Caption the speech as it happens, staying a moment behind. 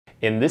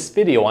In this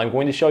video, I'm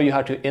going to show you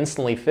how to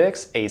instantly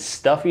fix a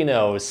stuffy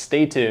nose.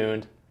 Stay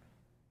tuned.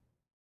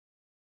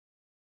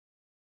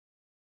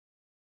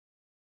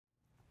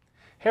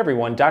 Hey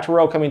everyone, Dr.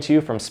 Rowe coming to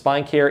you from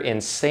SpineCare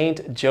in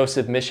St.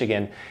 Joseph,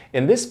 Michigan.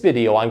 In this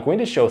video, I'm going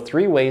to show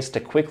 3 ways to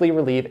quickly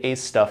relieve a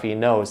stuffy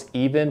nose,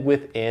 even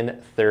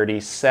within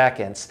 30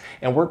 seconds.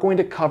 And we're going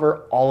to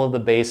cover all of the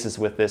bases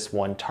with this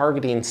one,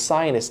 targeting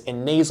sinus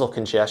and nasal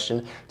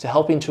congestion to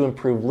helping to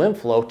improve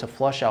lymph flow to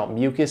flush out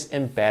mucus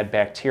and bad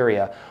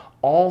bacteria.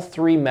 All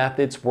 3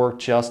 methods work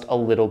just a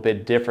little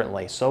bit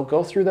differently, so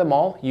go through them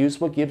all, use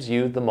what gives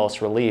you the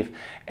most relief.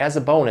 As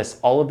a bonus,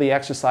 all of the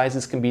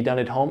exercises can be done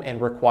at home and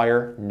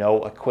require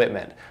no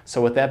equipment.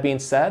 So with that being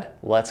said,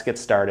 let's get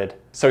started.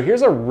 So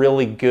here's a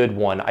really good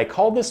one. I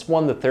call this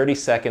one the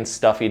 30-second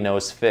stuffy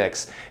nose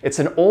fix. It's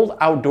an old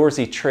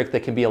outdoorsy trick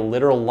that can be a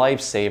literal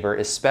lifesaver,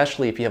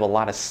 especially if you have a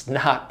lot of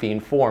snot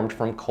being formed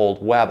from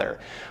cold weather.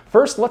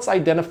 First, let's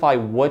identify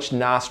which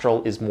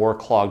nostril is more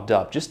clogged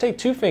up. Just take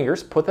 2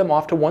 fingers, put them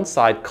off to one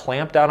side,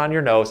 clamp down on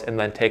your nose, and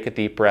then take a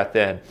deep breath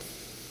in.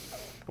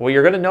 What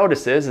you're going to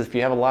notice is if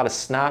you have a lot of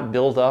snot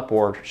build up,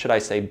 or should I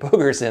say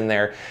boogers in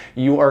there,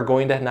 you are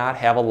going to not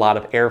have a lot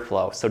of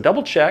airflow. So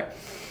double check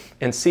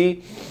and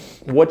see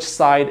which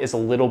side is a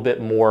little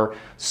bit more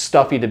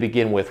stuffy to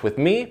begin with. With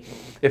me,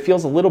 it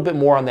feels a little bit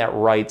more on that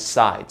right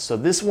side. So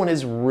this one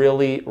is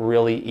really,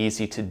 really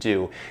easy to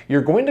do.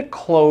 You're going to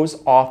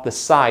close off the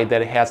side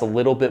that it has a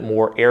little bit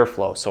more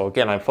airflow. So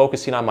again, I'm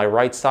focusing on my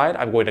right side.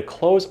 I'm going to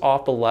close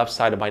off the left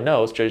side of my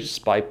nose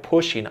just by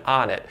pushing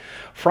on it.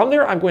 From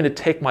there, I'm going to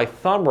take my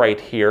thumb right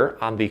here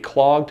on the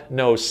clogged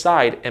nose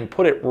side and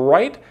put it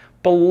right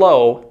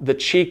below the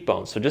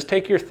cheekbone. So just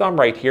take your thumb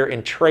right here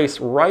and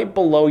trace right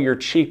below your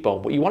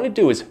cheekbone. What you want to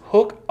do is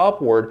hook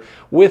upward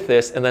with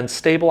this and then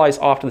stabilize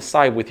off to the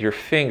side with your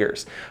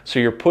fingers. So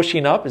you're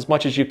pushing up as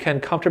much as you can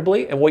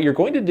comfortably, and what you're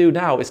going to do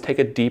now is take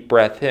a deep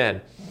breath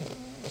in.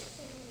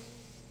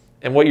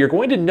 And what you're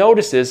going to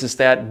notice is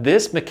that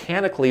this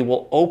mechanically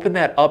will open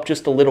that up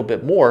just a little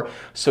bit more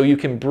so you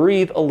can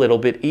breathe a little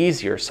bit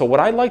easier. So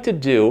what I like to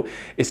do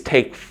is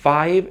take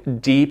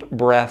 5 deep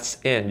breaths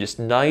in, just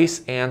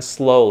nice and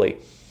slowly.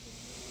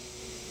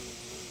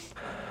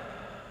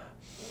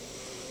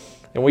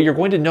 And what you're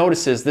going to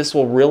notice is this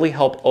will really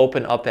help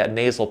open up that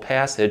nasal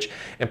passage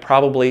and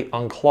probably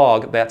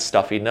unclog that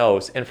stuffy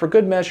nose. And for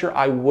good measure,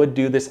 I would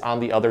do this on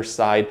the other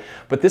side,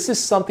 but this is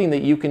something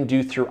that you can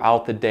do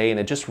throughout the day, and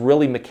it just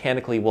really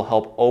mechanically will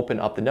help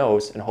open up the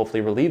nose and hopefully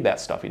relieve that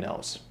stuffy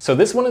nose. So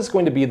this one is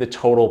going to be the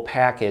total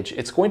package.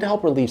 It's going to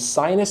help relieve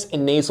sinus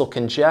and nasal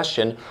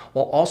congestion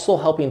while also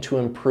helping to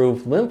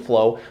improve lymph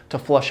flow to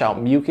flush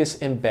out mucus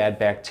and bad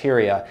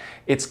bacteria.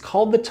 It's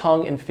called the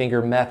tongue and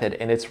finger method,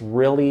 and it's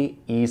really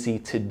easy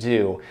to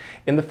do.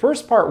 In the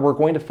first part, we're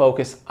going to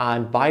focus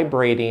on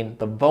vibrating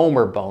the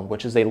vomer bone,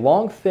 which is a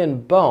long,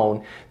 thin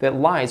bone that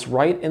lies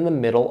right in the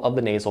middle of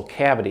the nasal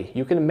cavity.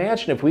 You can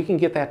imagine if we can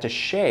get that to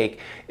shake,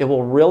 it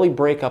will really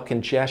break up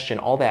congestion,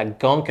 all that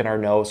gunk in our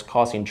nose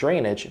causing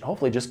drainage, and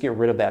hopefully just get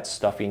rid of that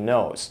stuffy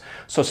nose.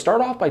 So start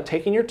off by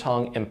taking your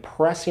tongue and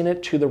pressing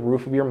it to the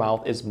roof of your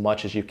mouth as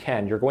much as you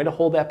can. You're going to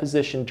hold that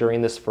position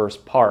during this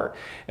first part.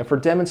 And for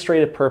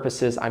demonstrative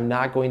purposes, I'm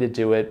not going to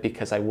do it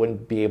because I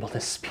wouldn't be able to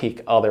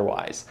speak otherwise.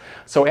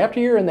 So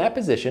after you're in that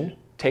position,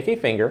 take a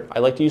finger, I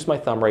like to use my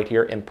thumb right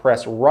here, and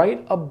press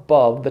right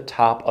above the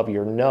top of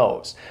your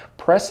nose.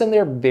 Press in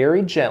there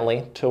very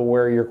gently to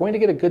where you're going to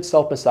get a good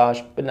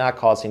self-massage but not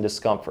causing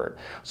discomfort.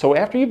 So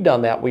after you've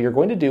done that, what you're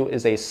going to do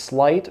is a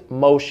slight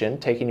motion,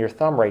 taking your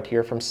thumb right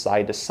here from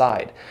side to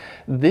side.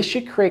 This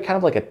should create kind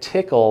of like a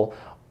tickle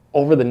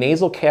over the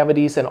nasal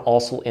cavities and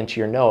also into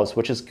your nose,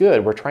 which is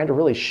good. We're trying to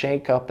really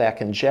shake up that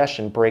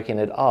congestion, breaking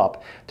it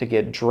up to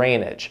get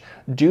drainage.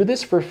 Do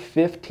this for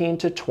 15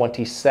 to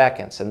 20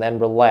 seconds and then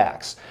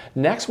relax.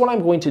 Next, what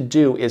I'm going to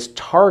do is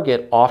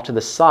target off to the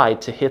side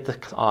to hit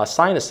the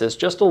sinuses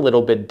just a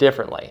little bit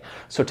differently.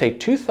 So take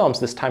 2 thumbs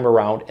this time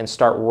around and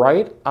start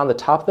right on the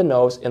top of the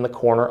nose in the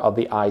corner of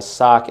the eye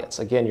sockets.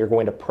 Again, you're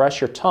going to press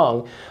your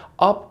tongue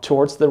up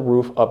towards the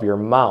roof of your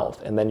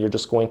mouth, and then you're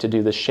just going to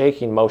do the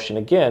shaking motion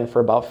again for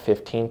about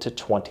 15 to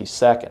 20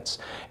 seconds.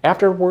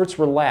 Afterwards,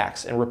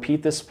 relax and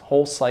repeat this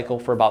whole cycle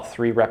for about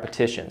 3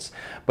 repetitions.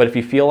 But if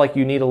you feel like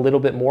you need a little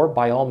bit more,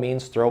 by all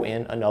means throw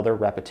in another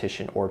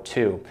repetition or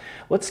 2.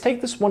 Let's take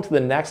this one to the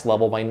next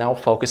level by now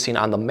focusing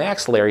on the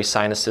maxillary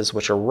sinuses,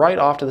 which are right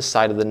off to the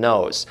side of the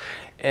nose.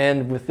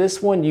 And with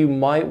this one, you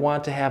might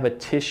want to have a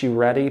tissue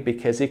ready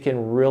because it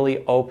can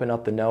really open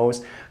up the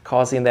nose,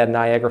 causing that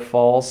Niagara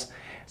Falls.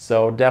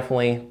 So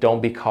definitely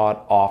don't be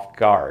caught off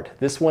guard.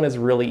 This one is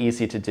really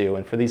easy to do,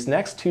 and for these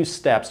next 2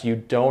 steps, you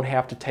don't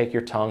have to take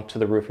your tongue to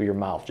the roof of your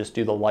mouth. Just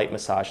do the light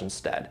massage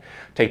instead.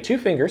 Take 2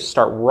 fingers,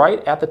 start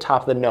right at the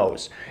top of the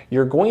nose.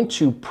 You're going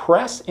to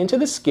press into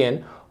the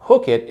skin,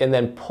 hook it, and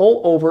then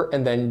pull over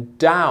and then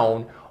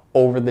down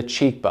over the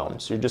cheekbone.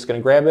 So you're just going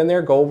to grab in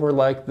there, go over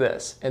like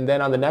this. And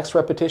then on the next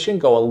repetition,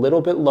 go a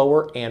little bit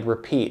lower and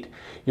repeat.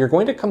 You're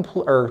going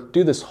to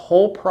do this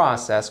whole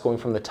process going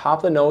from the top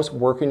of the nose,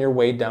 working your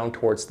way down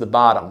towards the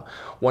bottom.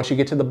 Once you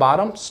get to the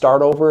bottom,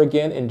 start over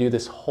again and do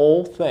this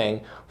whole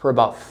thing for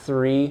about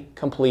 3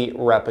 complete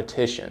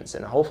repetitions.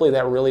 And hopefully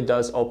that really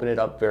does open it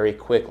up very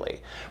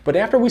quickly. But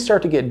after we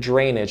start to get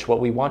drainage, what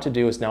we want to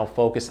do is now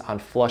focus on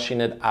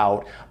flushing it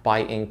out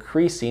by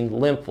increasing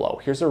lymph flow.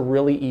 Here's a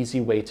really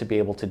easy way to be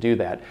able to do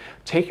that.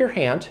 Take your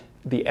hand,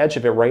 the edge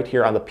of it right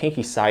here on the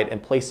pinky side,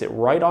 and place it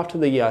right off to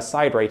the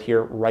side right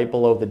here, right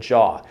below the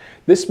jaw.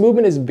 This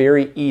movement is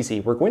very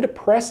easy. We're going to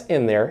press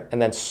in there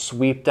and then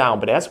sweep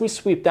down. But as we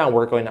sweep down,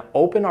 we're going to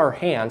open our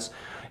hands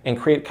and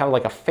create kind of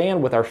like a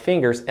fan with our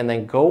fingers and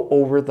then go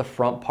over the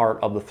front part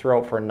of the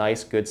throat for a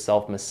nice good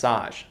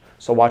self-massage.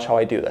 So watch how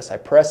I do this. I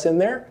press in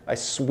there, I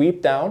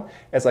sweep down.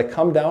 As I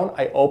come down,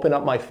 I open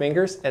up my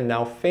fingers and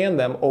now fan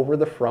them over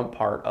the front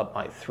part of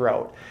my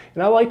throat.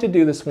 And I like to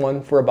do this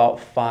one for about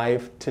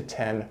 5 to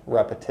 10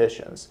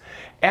 repetitions.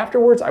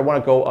 Afterwards, I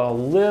want to go a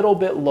little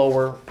bit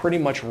lower, pretty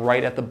much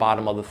right at the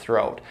bottom of the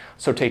throat.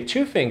 So take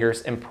 2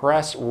 fingers and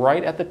press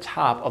right at the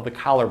top of the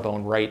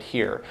collarbone right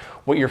here.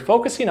 What you're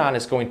focusing on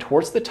is going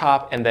towards the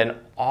top and then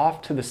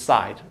off to the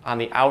side, on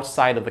the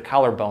outside of the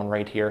collarbone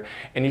right here.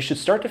 And you should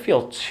start to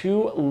feel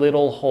 2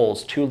 little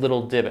holes, 2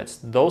 little divots.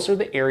 Those are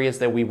the areas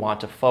that we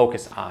want to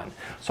focus on.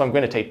 So I'm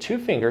going to take 2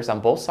 fingers on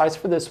both sides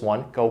for this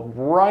one, go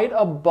right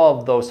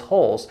above those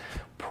holes,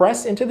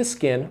 press into the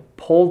skin,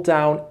 pull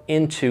down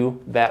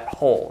into that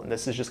hole. And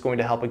this is just going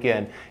to help,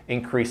 again,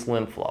 increase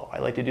lymph flow. I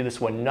like to do this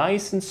one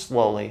nice and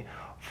slowly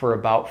for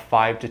about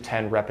 5 to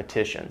 10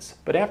 repetitions.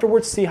 But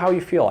afterwards, see how you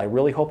feel. I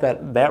really hope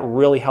that that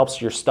really helps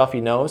your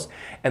stuffy nose.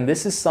 And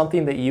this is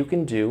something that you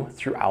can do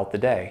throughout the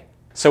day.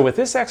 So with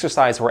this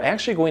exercise, we're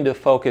actually going to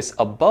focus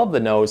above the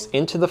nose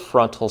into the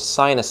frontal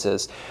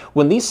sinuses.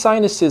 When these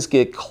sinuses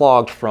get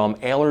clogged from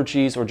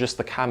allergies or just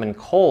the common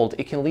cold,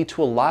 it can lead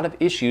to a lot of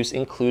issues,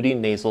 including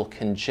nasal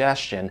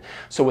congestion.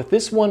 So with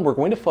this one, we're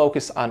going to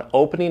focus on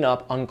opening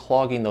up,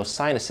 unclogging those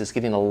sinuses,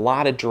 getting a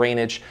lot of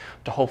drainage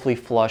to hopefully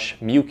flush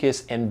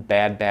mucus and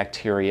bad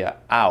bacteria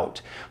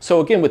out.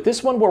 So again, with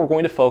this one, what we're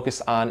going to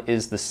focus on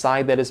is the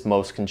side that is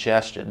most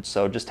congested.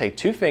 So just take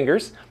 2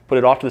 fingers, put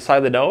it off to the side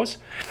of the nose,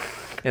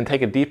 and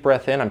take a deep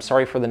breath in. I'm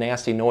sorry for the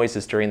nasty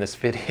noises during this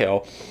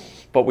video,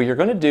 but what you're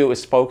going to do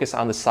is focus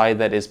on the side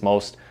that is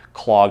most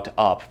clogged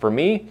up. For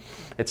me,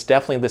 it's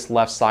definitely this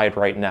left side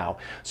right now.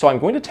 So I'm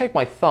going to take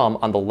my thumb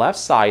on the left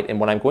side, and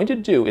what I'm going to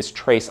do is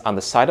trace on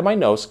the side of my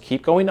nose,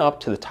 keep going up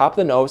to the top of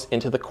the nose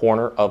into the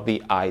corner of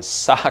the eye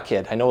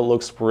socket. I know it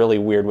looks really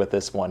weird with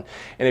this one.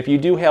 And if you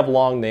do have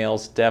long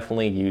nails,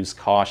 definitely use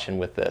caution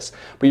with this.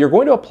 But you're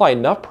going to apply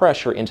enough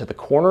pressure into the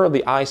corner of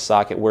the eye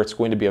socket where it's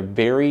going to be a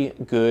very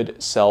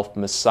good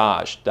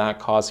self-massage, not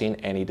causing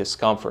any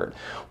discomfort.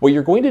 What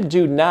you're going to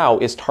do now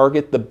is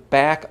target the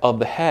back of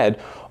the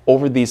head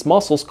over these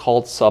muscles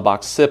called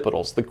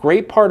suboccipitals. The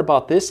great part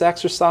about this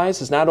exercise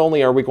is not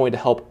only are we going to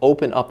help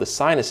open up the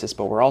sinuses,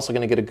 but we're also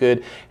going to get a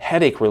good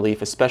headache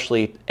relief,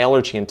 especially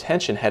allergy and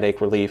tension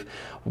headache relief,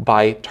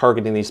 by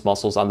targeting these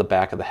muscles on the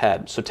back of the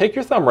head. So take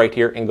your thumb right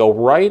here and go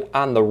right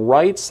on the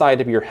right side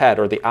of your head,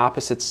 or the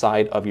opposite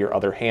side of your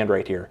other hand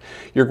right here.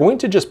 You're going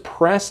to just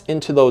press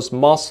into those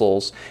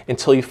muscles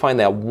until you find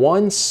that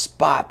one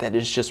spot that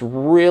is just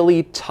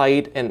really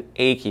tight and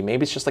achy.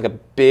 Maybe it's just like a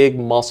big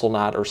muscle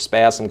knot or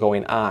spasm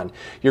going on.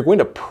 You're going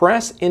to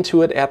press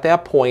into it at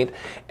that point,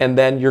 and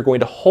then you're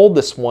going to hold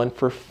this one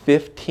for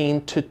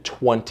 15 to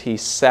 20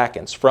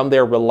 seconds. From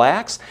there,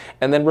 relax,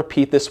 and then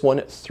repeat this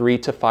one 3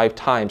 to 5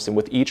 times. And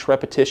with each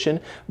repetition,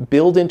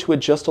 build into it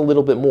just a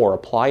little bit more.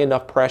 Apply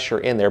enough pressure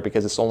in there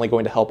because it's only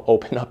going to help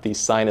open up these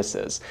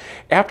sinuses.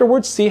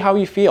 Afterwards, see how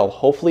you feel.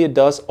 Hopefully it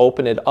does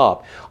open it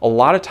up. A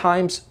lot of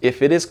times,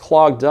 if it is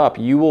clogged up,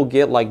 you will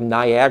get like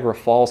Niagara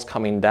Falls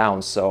coming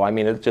down. So, I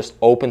mean, it just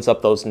opens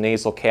up those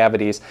nasal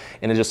cavities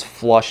and it just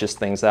flushes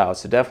things out.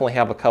 So definitely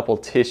have a couple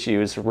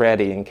tissues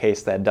ready in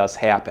case that does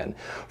happen.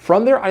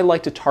 From there, I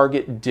like to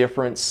target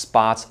different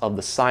spots of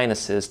the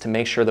sinuses to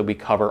make sure that we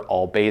cover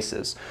all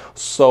bases.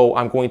 So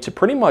I'm going to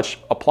pretty much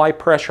apply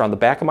pressure on the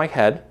back of my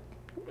head,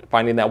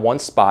 finding that one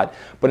spot,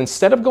 but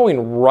instead of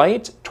going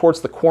right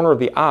towards the corner of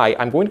the eye,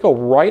 I'm going to go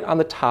right on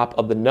the top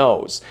of the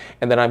nose,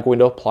 and then I'm going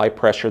to apply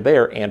pressure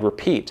there and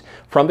repeat.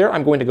 From there,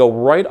 I'm going to go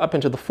right up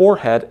into the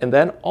forehead and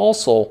then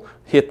also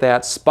hit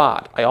that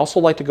spot. I also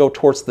like to go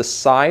towards the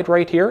side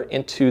right here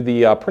into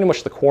the pretty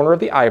much the corner of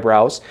the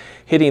eyebrows,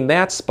 hitting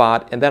that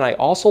spot, and then I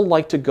also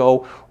like to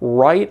go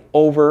right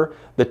over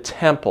the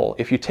temple.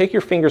 If you take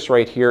your fingers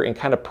right here and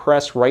kind of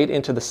press right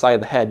into the side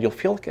of the head, you'll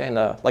feel kind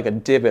of like a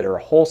divot or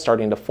a hole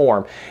starting to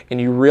form, and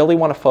you really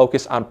want to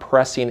focus on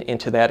pressing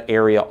into that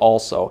area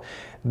also.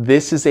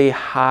 This is a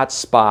hot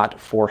spot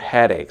for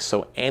headaches,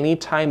 so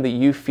anytime that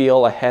you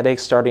feel a headache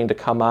starting to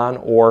come on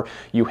or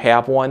you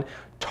have one,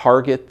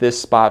 target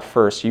this spot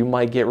first. You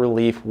might get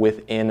relief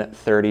within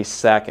 30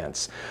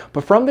 seconds.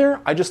 But from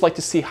there, I just like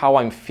to see how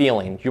I'm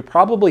feeling. You'll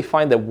probably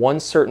find that one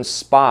certain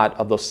spot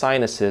of those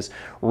sinuses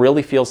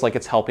really feels like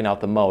it's helping out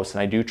the most,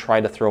 and I do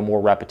try to throw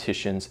more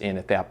repetitions in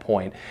at that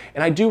point.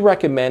 And I do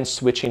recommend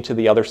switching to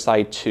the other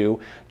side too,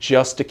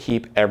 just to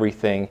keep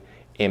everything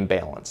in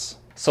balance.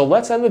 So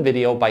let's end the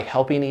video by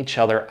helping each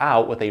other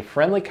out with a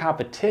friendly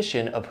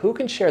competition of who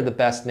can share the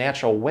best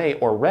natural way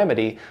or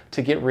remedy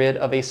to get rid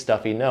of a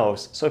stuffy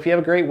nose. So if you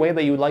have a great way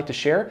that you would like to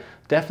share,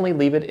 definitely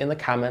leave it in the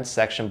comments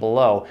section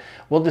below.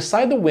 We'll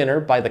decide the winner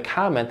by the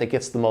comment that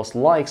gets the most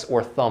likes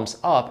or thumbs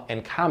up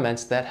and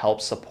comments that help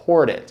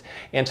support it.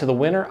 And to the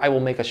winner, I will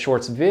make a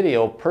shorts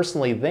video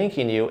personally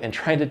thanking you and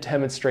trying to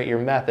demonstrate your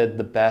method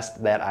the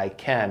best that I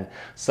can.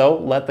 So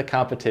let the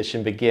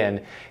competition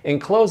begin. In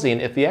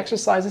closing, if the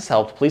exercises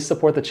helped, please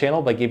support the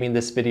channel by giving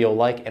this video a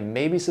like and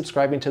maybe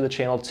subscribing to the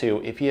channel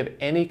too. If you have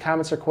any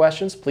comments or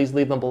questions, please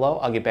leave them below.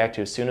 I'll get back to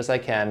you as soon as I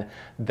can.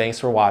 Thanks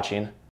for watching.